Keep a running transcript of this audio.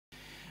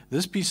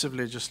This piece of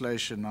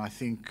legislation, I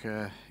think,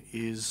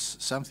 is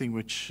something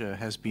which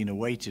has been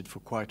awaited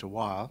for quite a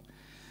while,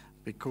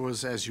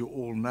 because, as you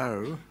all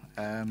know,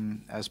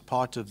 as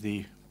part of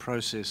the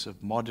process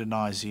of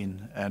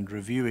modernizing and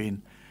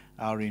reviewing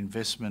our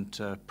investment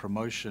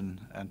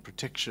promotion and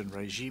protection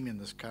regime in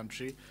this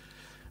country,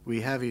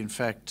 we have in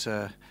fact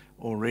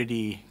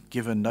already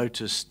given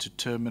notice to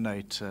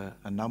terminate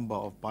a number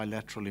of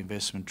bilateral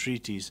investment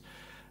treaties.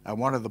 And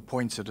one of the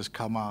points that has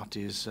come out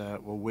is,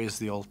 well, where's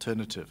the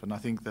alternative? And I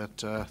think that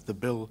the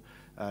bill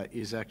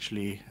is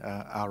actually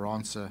our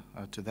answer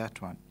to that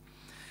one.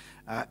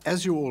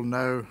 As you all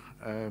know,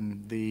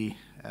 in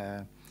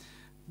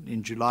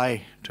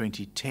July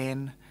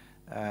 2010,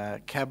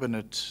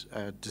 Cabinet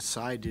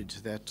decided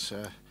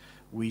that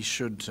we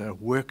should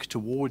work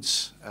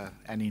towards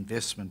an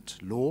investment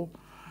law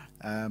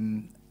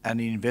that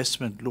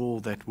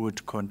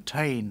would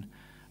contain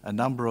a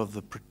number of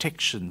the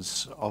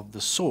protections of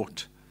the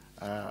sort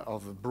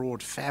of a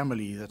broad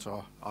family that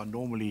are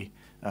normally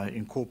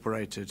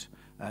incorporated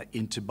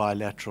into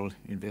bilateral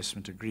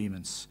investment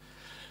agreements.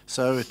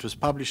 So it was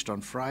published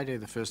on Friday,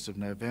 the 1st of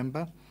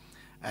November,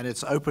 and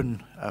it's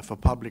open for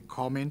public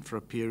comment for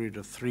a period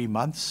of 3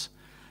 months.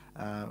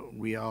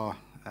 We are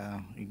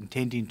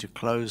intending to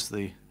close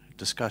the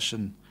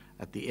discussion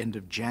at the end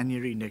of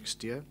January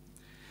next year.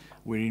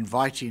 We're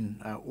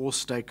inviting all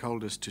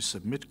stakeholders to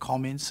submit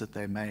comments that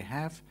they may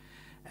have,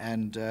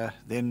 and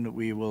then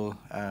we will,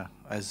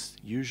 as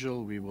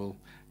usual, we will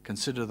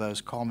consider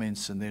those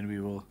comments, and then we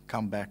will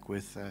come back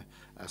with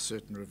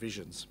certain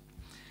revisions.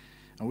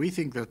 And we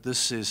think that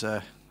this is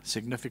a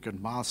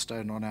significant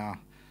milestone on our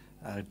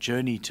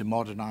journey to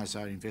modernize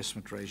our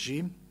investment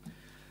regime.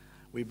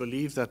 We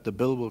believe that the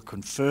bill will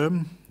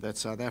confirm that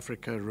South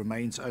Africa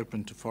remains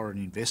open to foreign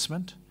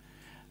investment,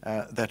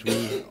 that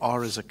we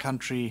are as a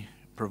country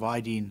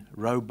providing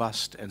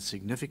robust and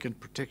significant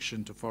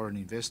protection to foreign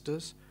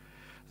investors.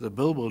 The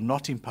bill will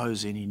not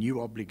impose any new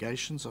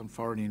obligations on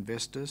foreign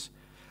investors,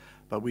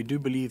 but we do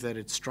believe that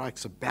it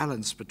strikes a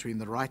balance between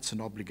the rights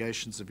and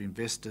obligations of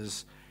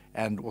investors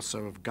and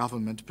also of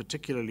government,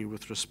 particularly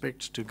with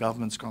respect to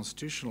government's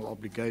constitutional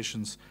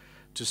obligations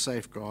to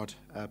safeguard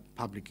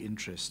public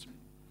interest.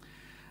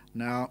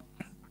 Now,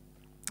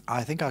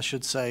 I think I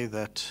should say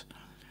that,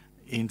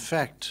 in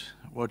fact,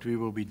 what we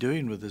will be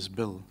doing with this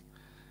bill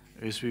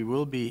is we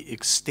will be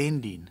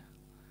extending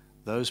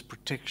those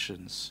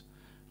protections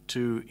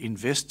to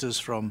investors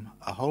from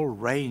a whole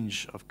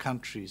range of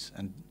countries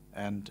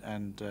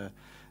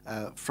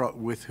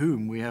with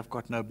whom we have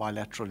got no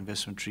bilateral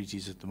investment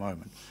treaties at the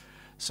moment.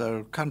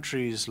 So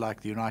countries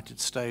like the United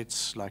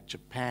States, like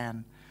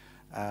Japan,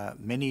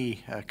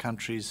 many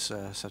countries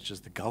such as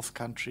the Gulf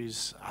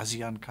countries,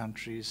 ASEAN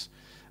countries,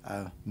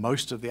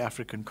 most of the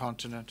African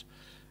continent,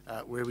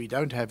 where we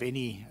don't have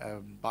any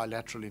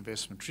bilateral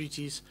investment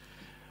treaties,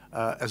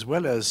 as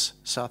well as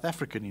South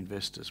African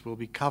investors will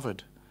be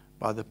covered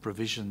by the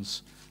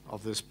provisions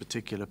of this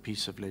particular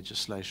piece of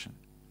legislation.